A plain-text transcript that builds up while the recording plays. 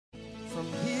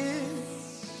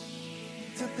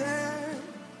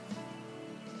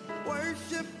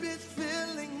is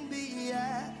filling the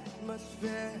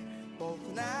atmosphere both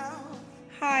now.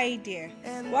 Hi there,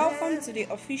 welcome to the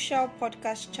official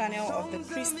podcast channel of the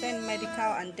Christian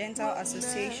Medical and Dental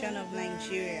Association of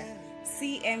Nigeria,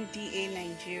 CMDA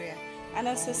Nigeria, an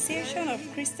association of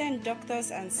Christian doctors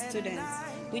and students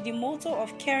with the motto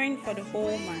of caring for the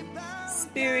whole man,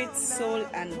 spirit, soul,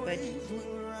 and body.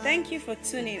 Thank you for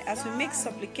tuning as we make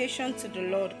supplication to the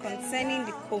Lord concerning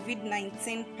the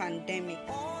COVID-19 pandemic.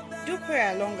 Do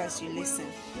pray along as you listen.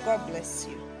 God bless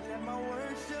you. Let my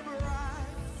worship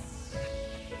rise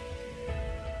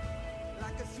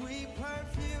like a sweet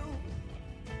perfume.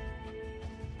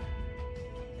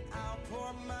 I'll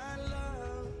pour my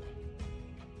love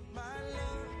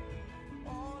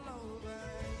all over you.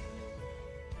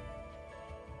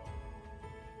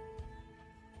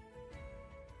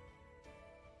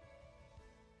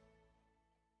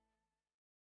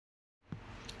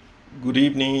 Good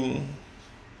evening,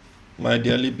 my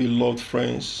dearly beloved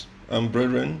friends and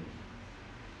brethren.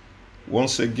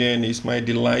 Once again, it's my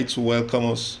delight to welcome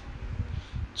us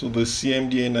to the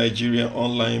CMDA Nigeria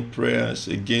online prayers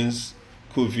against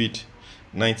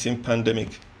COVID-19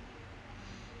 pandemic.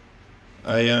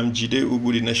 I am Jide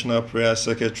Ugu, the National Prayer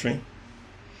Secretary,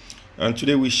 and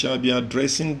today we shall be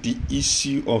addressing the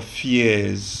issue of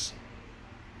fears.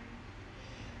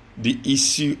 The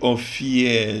issue of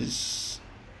fears.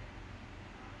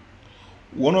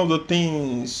 One of the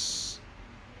things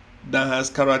that has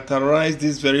characterized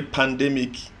this very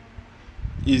pandemic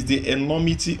is the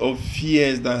enormity of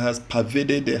fears that has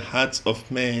pervaded the hearts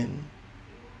of men.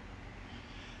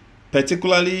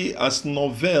 Particularly as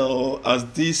novel as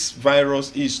this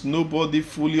virus is, nobody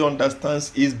fully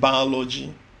understands its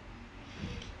biology,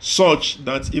 such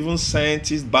that even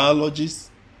scientists, biologists,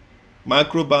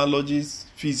 microbiologists,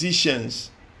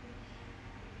 physicians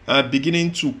are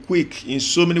beginning to quake in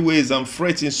so many ways and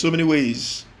fret in so many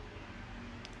ways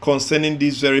concerning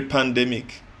this very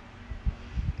pandemic.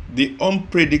 The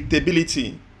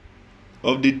unpredictability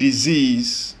of the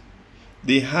disease,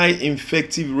 the high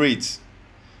infective rate,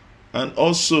 and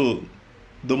also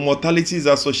the mortalities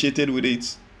associated with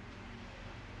it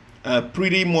are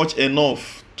pretty much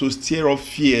enough to stir up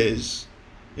fears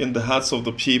in the hearts of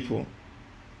the people.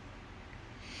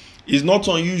 It's not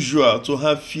unusual to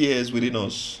have fears within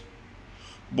us,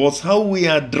 but how we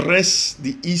address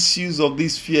the issues of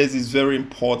these fears is very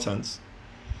important,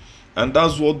 and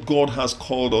that's what God has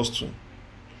called us to.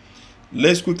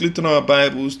 Let's quickly turn our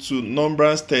Bibles to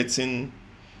Numbers 13,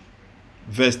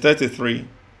 verse 33.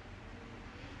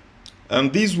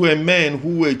 And these were men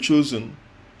who were chosen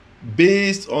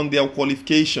based on their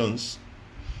qualifications.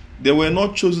 They were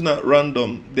not chosen at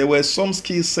random. There were some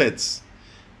skill sets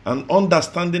and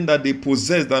understanding that they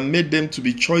possessed that made them to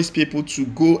be choice people to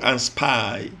go and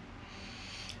spy.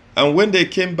 And when they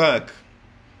came back,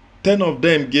 10 of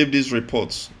them gave these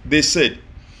reports. They said,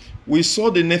 "We saw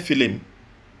the Nephilim,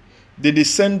 the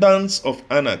descendants of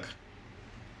Anak.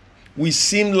 We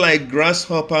seemed like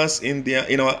grasshoppers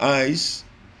in our eyes,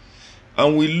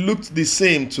 and we looked the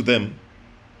same to them."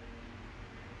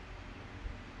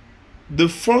 The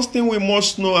first thing we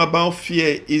must know about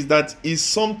fear is that it's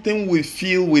something we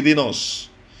feel within us.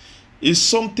 It's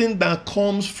something that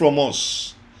comes from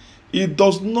us. It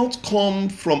does not come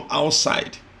from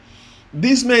outside.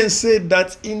 These men said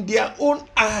that in their own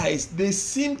eyes, they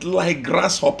seemed like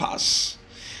grasshoppers.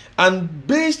 And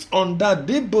based on that,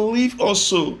 they believe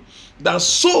also that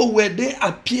so were they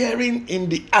appearing in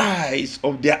the eyes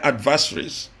of their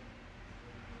adversaries.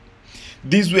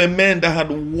 These were men that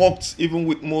had walked even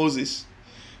with Moses.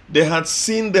 They had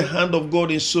seen the hand of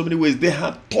God in so many ways. They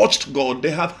had touched God.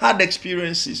 They have had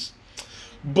experiences.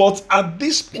 But at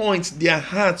this point, their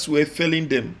hearts were failing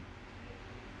them.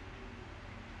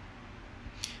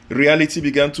 Reality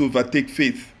began to overtake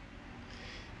faith.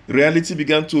 Reality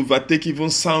began to overtake even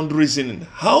sound reasoning.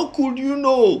 How could you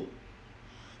know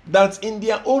that in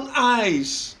their own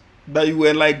eyes that you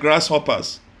were like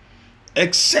grasshoppers,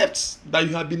 except that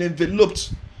you have been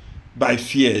enveloped by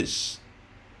fears?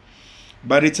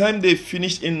 By the time they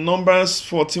finished in Numbers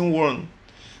 14:1,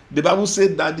 the Bible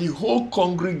said that the whole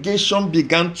congregation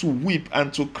began to weep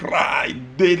and to cry.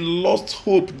 They lost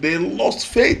hope. They lost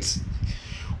faith.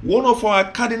 One of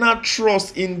our cardinal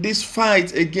trusts in this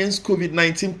fight against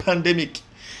COVID-19 pandemic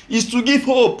is to give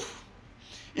hope.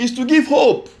 Is to give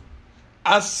hope.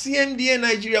 As CMDA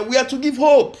Nigeria, we are to give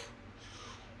hope.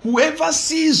 Whoever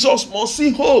sees us must see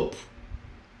hope.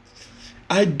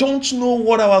 I don't know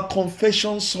what our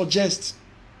confession suggests.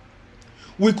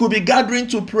 We could be gathering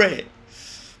to pray,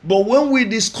 but when we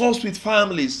discuss with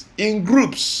families, in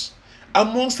groups,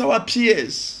 amongst our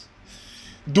peers,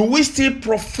 Do we still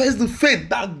profess the faith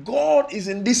that God is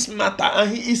in this matter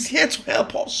and He is here to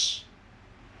help us?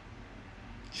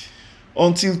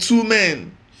 Until two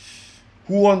men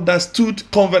who understood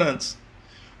covenant,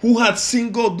 who had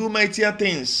seen God do mightier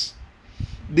things,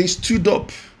 they stood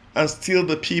up and stilled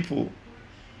the people,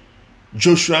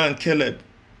 Joshua and Caleb.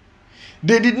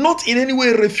 They did not in any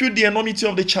way refute the enormity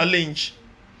of the challenge,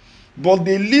 but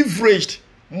they leveraged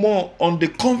more on the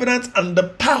covenant and the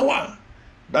power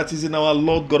that is in our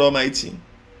Lord God Almighty.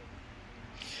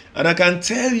 And I can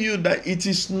tell you that it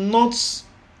is not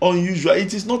unusual,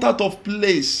 it is not out of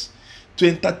place to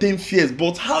entertain fears,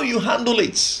 but how you handle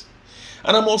it.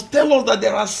 And I must tell us that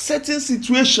there are certain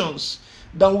situations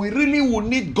that we really will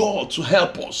need God to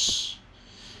help us.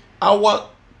 Our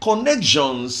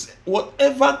connections,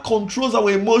 whatever controls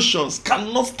our emotions,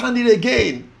 cannot stand it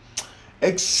again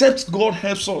except God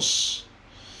helps us.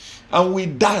 And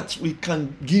with that, we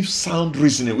can give sound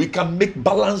reasoning. We can make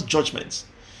balanced judgments.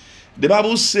 The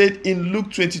Bible said in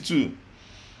Luke 22,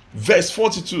 verse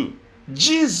 42,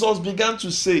 Jesus began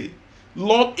to say,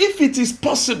 Lord, if it is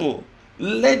possible,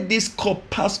 let this cup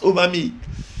pass over me,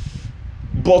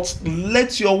 but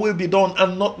let your will be done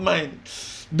and not mine.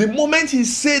 The moment he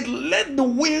said, let the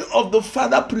will of the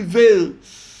Father prevail,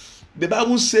 the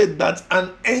Bible said that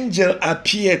an angel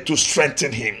appeared to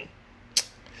strengthen him.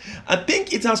 I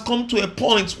think it has come to a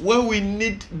point where we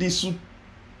need the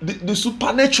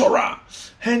supernatural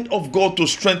hand of God to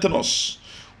strengthen us.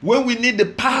 When we need the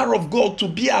power of God to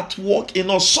be at work in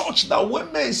us, such that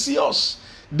when men see us,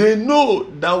 they know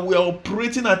that we are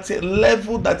operating at a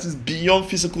level that is beyond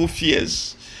physical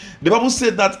fears. The Bible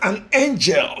said that an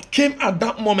angel came at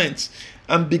that moment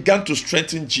and began to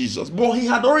strengthen Jesus. But he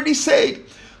had already said,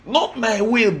 not my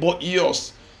will, but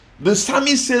yours. The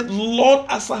psalmist said, Lord,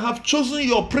 as I have chosen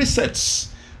your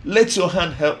precepts, let your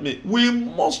hand help me. We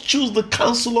must choose the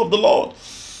counsel of the Lord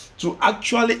to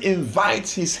actually invite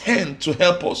his hand to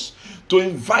help us, to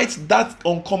invite that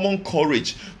uncommon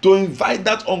courage, to invite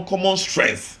that uncommon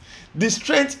strength. The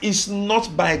strength is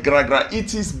not by gra-gra,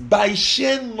 it is by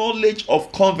sheer knowledge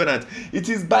of covenant. It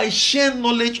is by sheer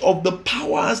knowledge of the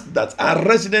powers that are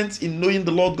resident in knowing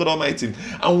the Lord God Almighty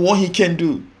and what he can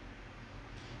do.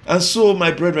 And so,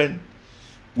 my brethren,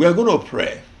 we are going to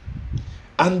pray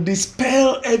and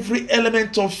dispel every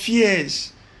element of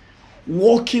fears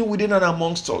walking within and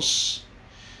amongst us.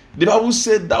 The Bible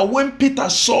said that when Peter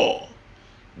saw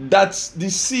that the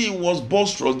sea was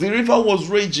boisterous, the river was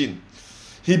raging,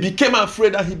 he became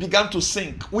afraid and he began to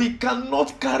sink. We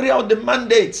cannot carry out the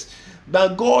mandate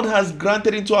that God has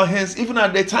granted into our hands, even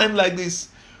at a time like this,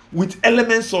 with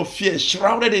elements of fear,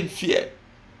 shrouded in fear.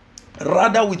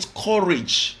 Rather with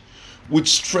courage, with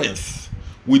strength,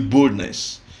 with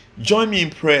boldness. Join me in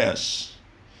prayers.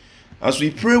 As we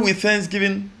pray with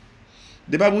thanksgiving,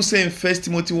 the Bible says in 1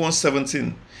 Timothy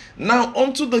 1:17, now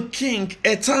unto the King,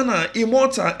 eternal,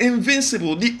 immortal,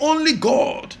 invincible, the only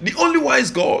God, the only wise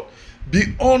God,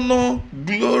 be honor,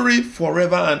 glory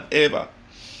forever and ever.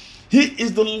 He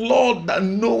is the Lord that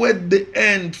knoweth the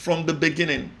end from the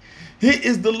beginning. He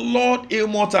is the Lord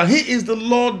immortal. He is the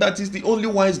Lord that is the only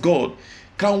wise God.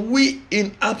 Can we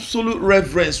in absolute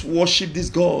reverence worship this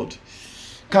God?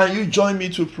 Can you join me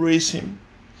to praise him?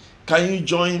 Can you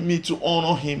join me to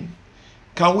honor him?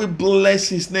 Can we bless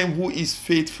his name who is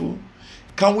faithful?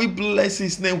 Can we bless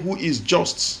his name who is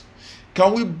just?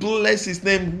 Can we bless his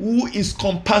name who is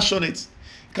compassionate?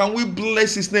 Can we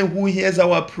bless his name who hears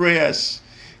our prayers?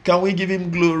 Can we give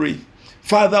him glory?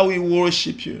 Father, we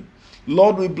worship you.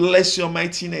 Lord, we bless your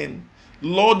mighty name.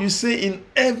 Lord, you say in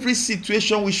every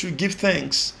situation we should give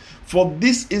thanks, for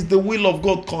this is the will of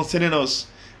God concerning us.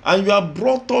 And you have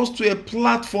brought us to a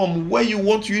platform where you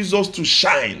want to use us to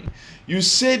shine. You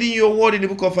said in your word in the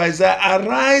book of Isaiah,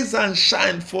 arise and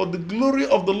shine, for the glory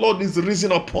of the Lord is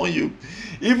risen upon you.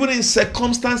 Even in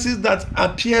circumstances that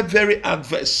appear very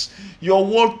adverse, your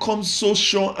word comes so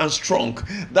sure and strong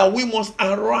that we must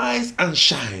arise and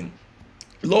shine.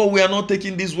 Lord, we are not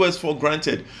taking these words for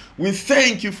granted. We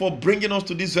thank you for bringing us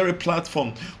to this very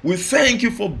platform. We thank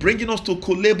you for bringing us to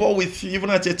collaborate with you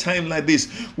even at a time like this.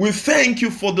 We thank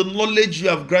you for the knowledge you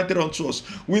have granted unto us.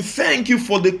 We thank you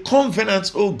for the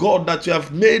covenant, oh God, that you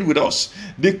have made with us.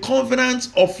 The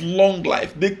covenant of long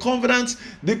life. The covenant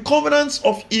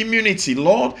of immunity,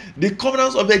 Lord. The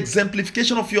covenant of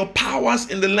exemplification of your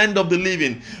powers in the land of the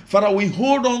living. Father, we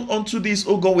hold on unto this,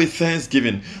 oh God, with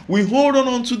thanksgiving. We hold on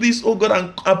unto this, oh God, and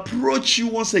can approach you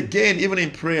once again, even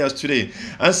in prayers today,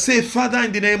 and say, Father,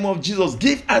 in the name of Jesus,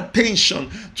 give attention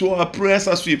to our prayers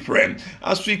as we pray.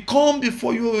 As we come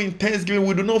before you in thanksgiving,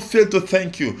 we do not fail to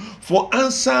thank you for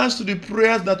answers to the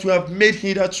prayers that we have made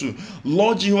hitherto.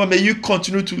 Lord Jehovah, may you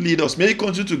continue to lead us. May you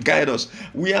continue to guide us.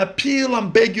 We appeal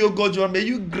and beg you, O God, Jehovah, may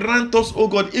you grant us, O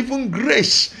God, even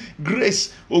grace,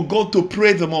 O God, to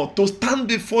pray the more, to stand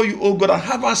before you, O God, and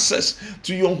have access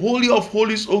to your holy of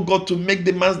holies, O God, to make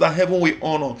demands that heaven will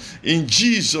honor. In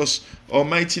Jesus'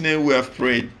 almighty name we have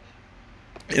prayed.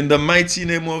 In the mighty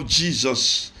name of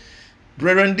Jesus.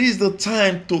 Brethren, this is the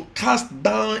time to cast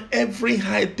down every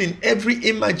high thing, every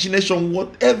imagination,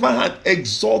 whatever had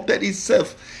exalted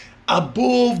itself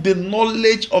above the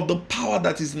knowledge of the power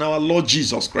that is in our Lord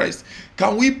Jesus Christ.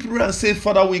 Can we pray and say,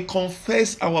 Father, we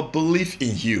confess our belief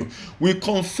in you. We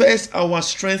confess our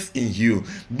strength in you.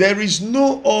 There is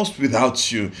no us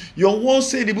without you. Your word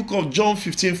said in the book of John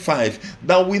 15:5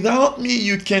 that without me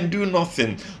you can do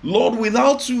nothing. Lord,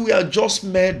 without you we are just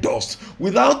mere dust.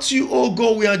 Without you, oh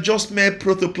God, we are just mere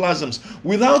protoplasms.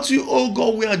 Without you, oh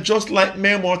God, we are just like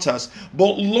mere mortals.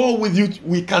 But Lord, with you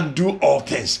we can do all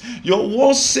things. Your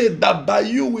word said that by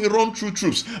you we run through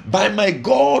troops. By my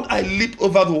God I leap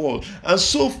over the wall. And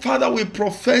so, Father, we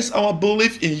profess our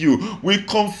belief in you. We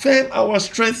confirm our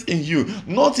strength in you,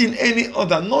 not in any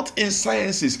other, not in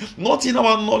sciences, not in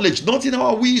our knowledge, not in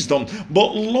our wisdom,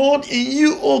 but Lord, in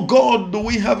you, oh God, do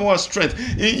we have our strength.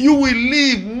 In you we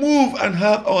live, move, and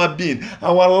have our being.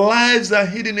 Our lives are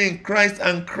hidden in Christ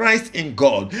and Christ in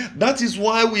God. That is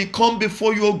why we come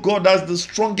before you, oh God, as the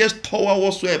strongest tower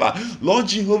whatsoever. Lord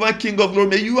Jehovah, King of glory,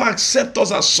 may you accept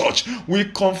us as such. We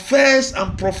confess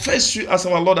and profess you as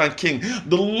our Lord and King,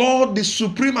 the Lord, the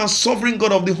supreme and sovereign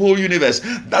God of the whole universe.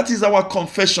 That is our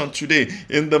confession today,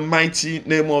 in the mighty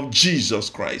name of Jesus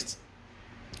Christ.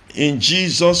 In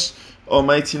Jesus'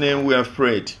 almighty name we have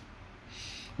prayed.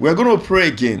 We are going to pray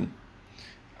again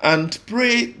and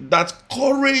pray that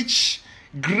courage,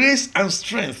 grace, and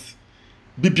strength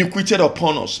be bequeathed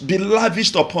upon us, be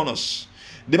lavished upon us.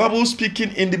 The Bible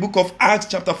speaking in the book of Acts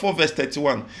chapter 4 verse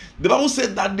 31. The Bible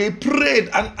said that they prayed,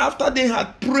 and after they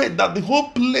had prayed, that the whole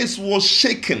place was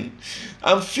shaken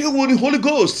and filled with the Holy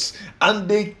Ghost, and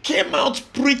they came out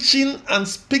preaching and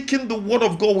speaking the word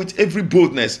of God with every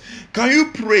boldness. Can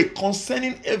you pray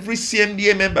concerning every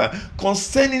CMDA member,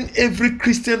 concerning every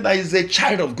Christian that is a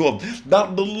child of God,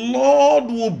 that the Lord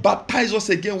will baptize us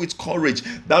again with courage,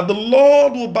 that the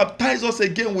Lord will baptize us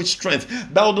again with strength,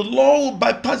 that the Lord will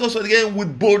baptize us again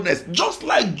with boldness, just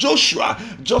like Joshua,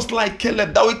 just like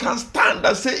Caleb, that we can stand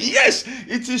and say, yes,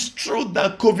 it is true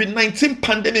that COVID-19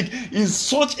 pandemic is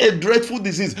such a dreadful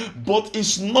disease, but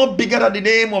it's not bigger than the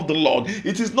name of the Lord.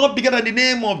 It is not bigger than the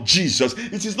name of Jesus.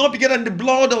 It is not bigger than the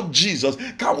blood of Jesus.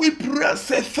 Can we pray and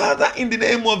say, Father, in the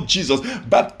name of Jesus,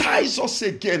 baptize us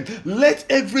again. Let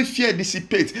every fear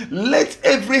dissipate. Let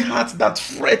every heart that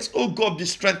frets, oh God, be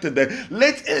strengthened.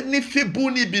 Let any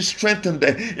feeble knee be strengthened.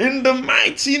 In the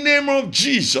mighty name of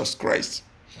Jesus Christ.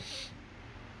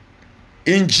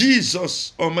 In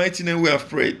Jesus' almighty name we have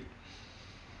prayed.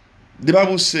 The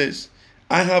Bible says,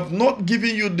 I have not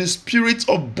given you the spirit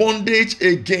of bondage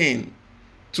again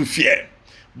to fear,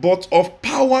 but of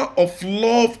power, of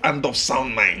love, and of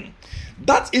sound mind.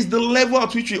 That is the level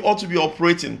at which we ought to be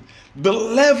operating. The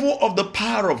level of the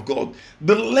power of God,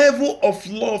 the level of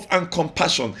love and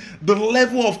compassion, the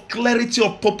level of clarity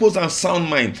of purpose and sound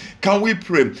mind. Can we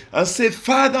pray and say,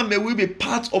 Father, may we be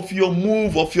part of your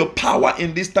move, of your power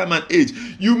in this time and age.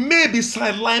 You may be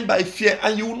sidelined by fear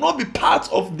and you will not be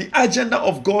part of the agenda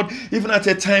of God even at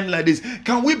a time like this.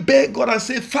 Can we beg God and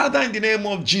say, Father, in the name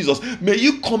of Jesus, may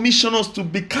you commission us to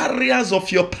be carriers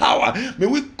of your power. May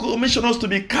we commission us to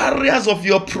be carriers of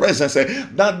your presence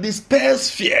that dispels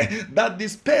fear, that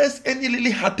dispels any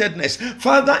lily-heartedness.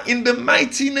 Father, in the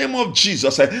mighty name of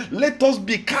Jesus, let us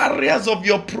be carriers of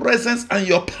your presence and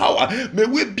your power. May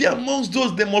we be amongst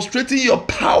those demonstrating your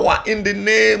power in the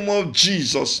name of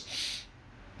Jesus.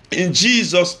 In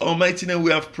Jesus' almighty name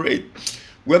we have prayed.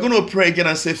 We're going to pray again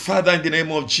and say, Father, in the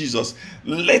name of Jesus,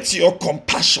 let your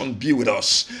compassion be with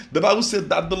us. The Bible said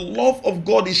that the love of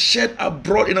God is shed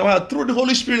abroad in our heart through the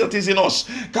Holy Spirit that is in us.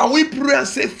 Can we pray and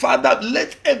say, Father,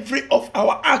 let every of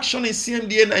our action in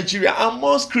CMDA Nigeria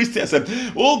amongst Christians,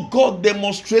 oh God,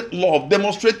 demonstrate love,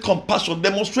 demonstrate compassion,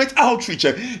 demonstrate outreach.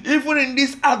 Even in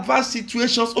these adverse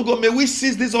situations, oh God, may we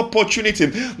seize this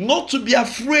opportunity not to be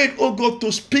afraid, oh God,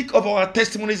 to speak of our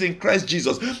testimonies in Christ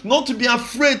Jesus, not to be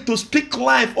afraid to speak life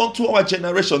life unto our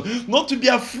generation, not to be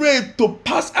afraid to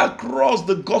pass across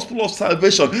the gospel of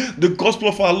salvation, the gospel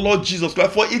of our Lord Jesus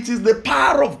Christ, for it is the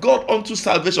power of God unto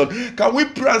salvation. Can we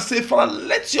pray and say, Father,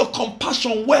 let your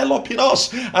compassion well up in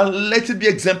us and let it be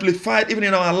exemplified even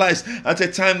in our lives at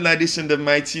a time like this, in the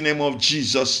mighty name of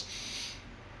Jesus.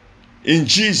 In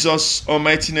Jesus'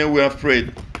 almighty name we have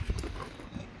prayed.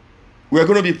 We are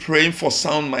going to be praying for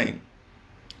sound mind,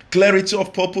 clarity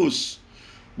of purpose.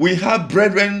 We have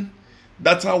brethren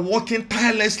that are working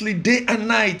tirelessly day and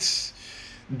night,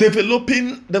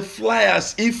 developing the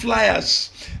flyers, e-flyers,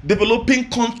 developing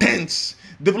contents,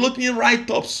 developing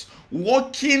write-ups,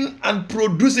 working and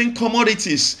producing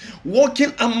commodities,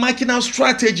 working and marking out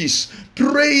strategies,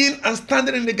 praying and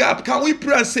standing in the gap. Can we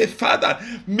pray and say, Father,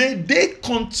 may they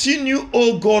continue,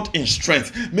 oh God, in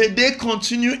strength. May they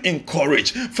continue in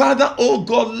courage. Father, oh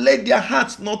God, let their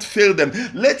hearts not fail them.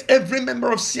 Let every member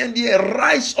of CMDA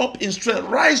rise up in strength,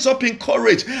 rise up in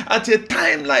courage at a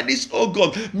time like this, oh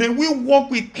God. May we walk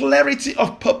with clarity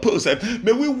of purpose.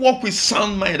 May we walk with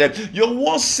sound mind. Your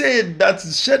word said that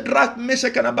Shadrach,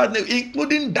 Meshach, and Abednego,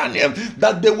 including Daniel,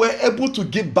 that they were able to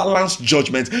give balanced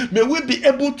judgment. May we be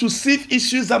able to see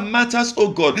issues and matters,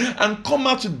 oh God, and come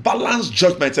out with balanced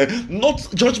judgments, not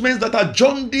judgments that are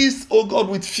jaundiced, oh God,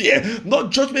 with fear, not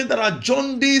judgments that are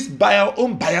jaundiced by our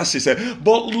own biases,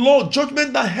 but Lord,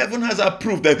 judgment that heaven has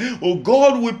approved. Oh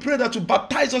God, we pray that you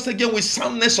baptize us again with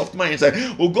soundness of minds.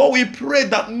 Oh God, we pray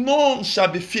that none shall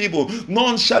be feeble,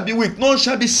 none shall be weak, none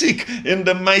shall be sick, in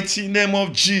the mighty name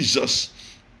of Jesus.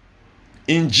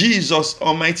 In Jesus'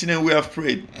 almighty name we have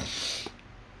prayed.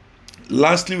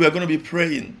 Lastly, we are going to be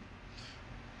praying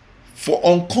for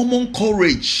uncommon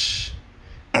courage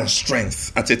and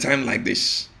strength at a time like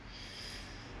this.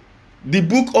 The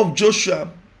book of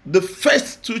Joshua, the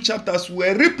first 2 chapters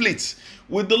were replete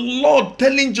with the Lord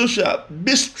telling Joshua,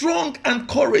 be strong and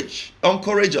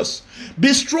courageous.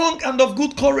 Be strong and of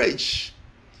good courage.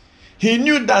 He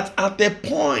knew that at a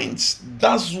point,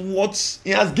 that's what he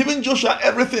has given Joshua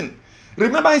everything.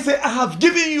 Remember, he said, I have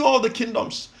given you all the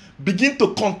kingdoms. Begin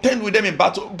to contend with them in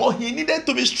battle. But he needed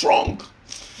to be strong.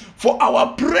 For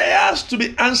our prayers to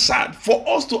be answered, for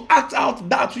us to act out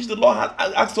that which the Lord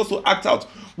has asked us to act out,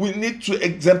 we need to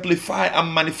exemplify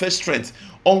and manifest strength,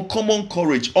 uncommon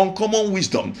courage, uncommon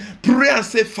wisdom. Pray and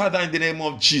say, Father, in the name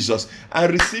of Jesus, I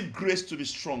receive grace to be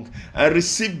strong. I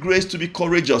receive grace to be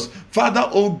courageous. Father,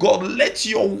 oh God, let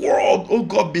your word, oh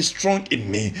God, be strong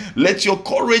in me. Let your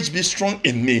courage be strong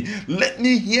in me. Let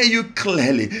me hear you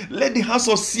clearly. Let the house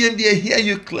of CMDA hear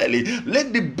you clearly.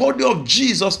 Let the body of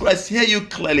Jesus Christ hear you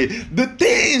clearly. The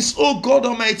things, oh God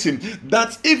Almighty,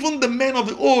 that even the men of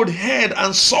the old heard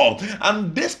and saw,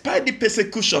 and despite the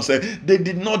persecutions, they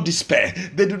did not despair.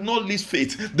 They do not lose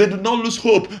faith. They do not lose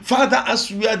hope. Father, as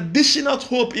we are dishing out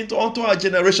hope onto our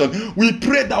generation, we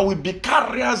pray that we be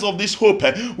carriers of this hope.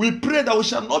 We pray that we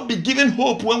shall not be given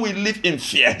hope when we live in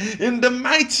fear. In the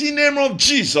mighty name of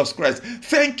Jesus Christ.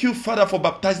 Thank you, Father, for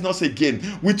baptizing us again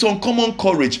with uncommon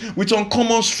courage, with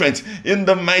uncommon strength, in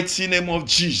the mighty name of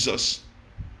Jesus.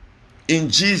 In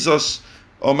Jesus'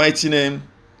 almighty name,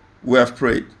 we have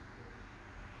prayed.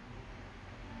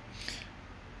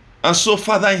 And so,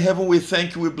 Father in heaven, we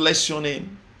thank you, we bless your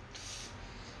name.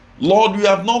 Lord, you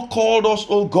have not called us,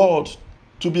 oh God,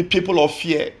 to be people of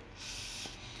fear,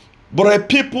 but a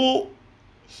people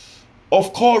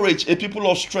of courage, a people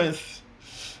of strength,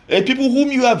 a people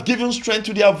whom you have given strength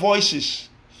to their voices,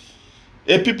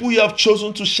 a people you have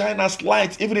chosen to shine as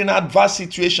light even in adverse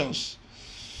situations.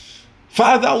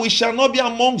 Father, we shall not be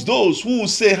amongst those who will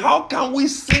say, how can we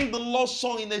sing the Lord's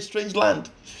song in a strange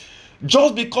land?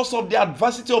 Just because of the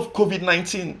adversity of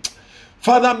COVID-19.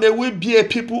 Father, may we be a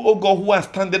people, oh God, who are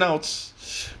standing out.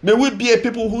 May we be a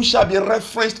people who shall be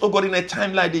referenced, oh God, in a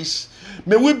time like this.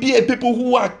 May we be a people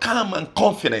who are calm and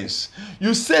confident.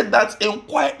 You said that in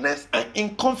quietness and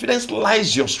in confidence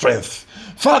lies your strength.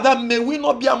 Father, may we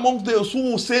not be amongst those who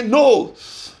will say no,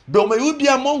 but may we be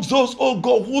amongst those, oh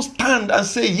God, who stand and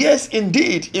say, yes,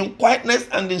 indeed, in quietness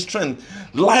and in strength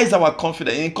lies our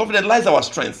confidence. In confidence lies our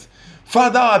strength.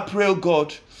 Father, I pray, oh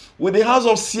God, with the house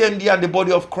of CMD and the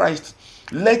body of Christ,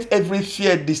 let every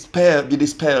fear be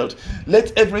dispelled.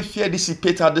 Let every fear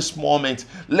dissipate at this moment.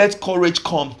 Let courage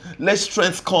come. Let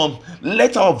strength come.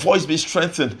 Let our voice be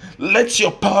strengthened. Let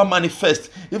your power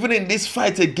manifest, even in this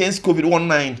fight against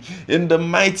COVID-19, in the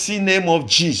mighty name of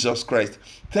Jesus Christ.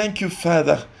 Thank you,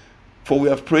 Father, for we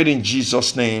have prayed in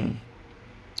Jesus' name.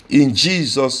 In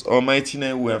Jesus' almighty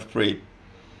name we have prayed.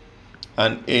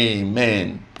 And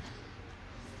amen.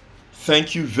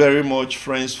 Thank you very much,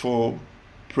 friends, for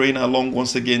praying along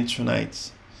once again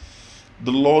tonight.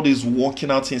 The Lord is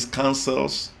working out his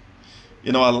counsels.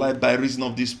 in our life by reason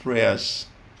of these prayers.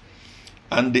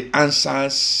 And the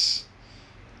answers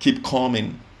keep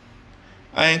coming.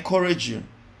 I encourage you,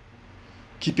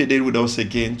 keep a date with us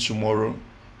again tomorrow,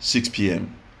 6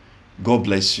 p.m. God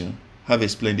bless you. Have a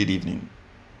splendid evening.